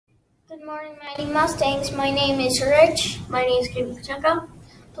Good morning, Mighty Mustangs. My name is Rich. My name is Kim Pacheco.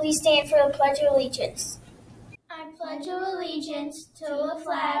 Please stand for the Pledge of Allegiance. I pledge allegiance to the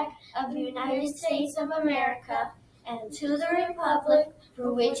flag of the United States of America and to the republic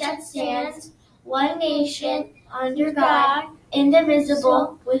for which it stands, one nation, under God,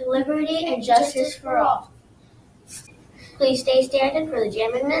 indivisible, with liberty and justice for all. Please stay standing for the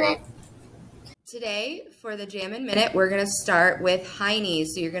Jammin' Minute. Today, for the Jammin' Minute, we're going to start with high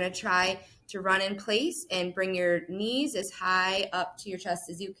knees. So you're going to try to run in place and bring your knees as high up to your chest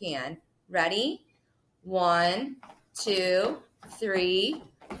as you can. Ready? 1, 2, 3,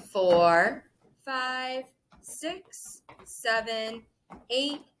 4, 5, 6, 7,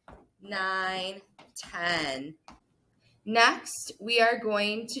 8, 9, 10. Next, we are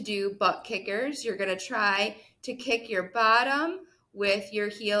going to do butt kickers. You're going to try to kick your bottom with your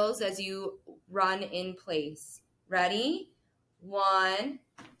heels as you run in place. Ready? 1,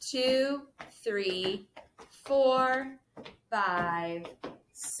 2, 3, 4, 5,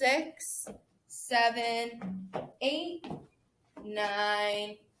 6, 7, 8,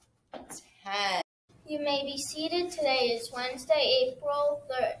 9, 10. You may be seated. Today is Wednesday, April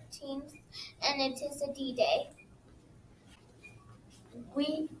 13th, and it is a D-Day.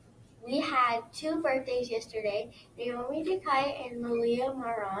 We had 2 birthdays yesterday, Naomi Dekai and Malia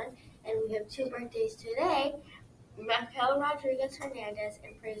Maron, and we have 2 birthdays today, Raquel Rodriguez Hernandez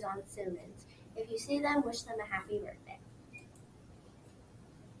and Prezon Simmons. If you see them, wish them a happy birthday.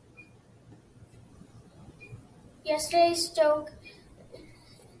 Yesterday's joke,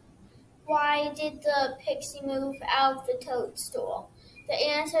 why did the pixie move out of the toadstool? The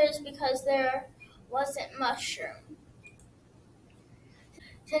answer is because there wasn't mushroom.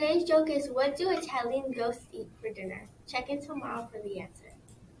 Today's joke is, what do Italian ghosts eat for dinner? Check in tomorrow for the answer.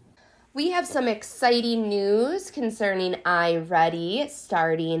 We have some exciting news concerning iReady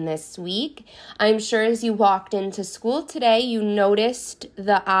starting this week. I'm sure as you walked into school today, you noticed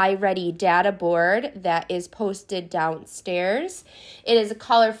the iReady data board that is posted downstairs. It is a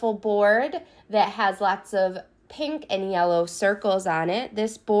colorful board that has lots of pink and yellow circles on it.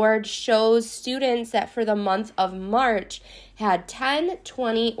 This board shows students that for the month of March had 10,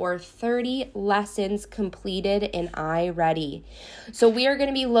 20, or 30 lessons completed in iReady. So we are going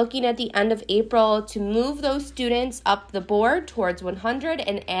to be looking at the end of April to move those students up the board towards 100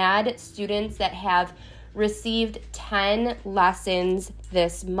 and add students that have received 10 lessons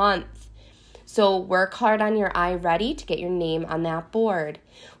this month. So work hard on your iReady to get your name on that board.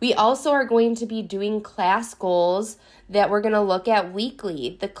 We also are going to be doing class goals that we're going to look at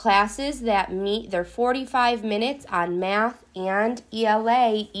weekly. The classes that meet their 45 minutes on math and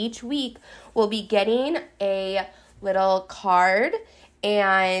ELA each week will be getting a little card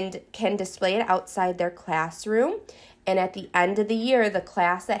and can display it outside their classroom. And at the end of the year, the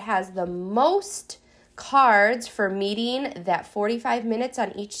class that has the most cards for meeting that 45 minutes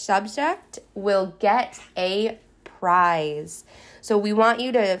on each subject will get a prize. So we want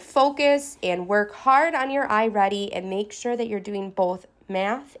you to focus and work hard on your iReady and make sure that you're doing both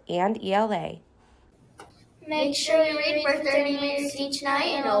math and ELA. Make sure you read for 30 minutes each night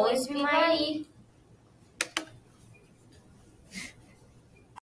and always be mighty.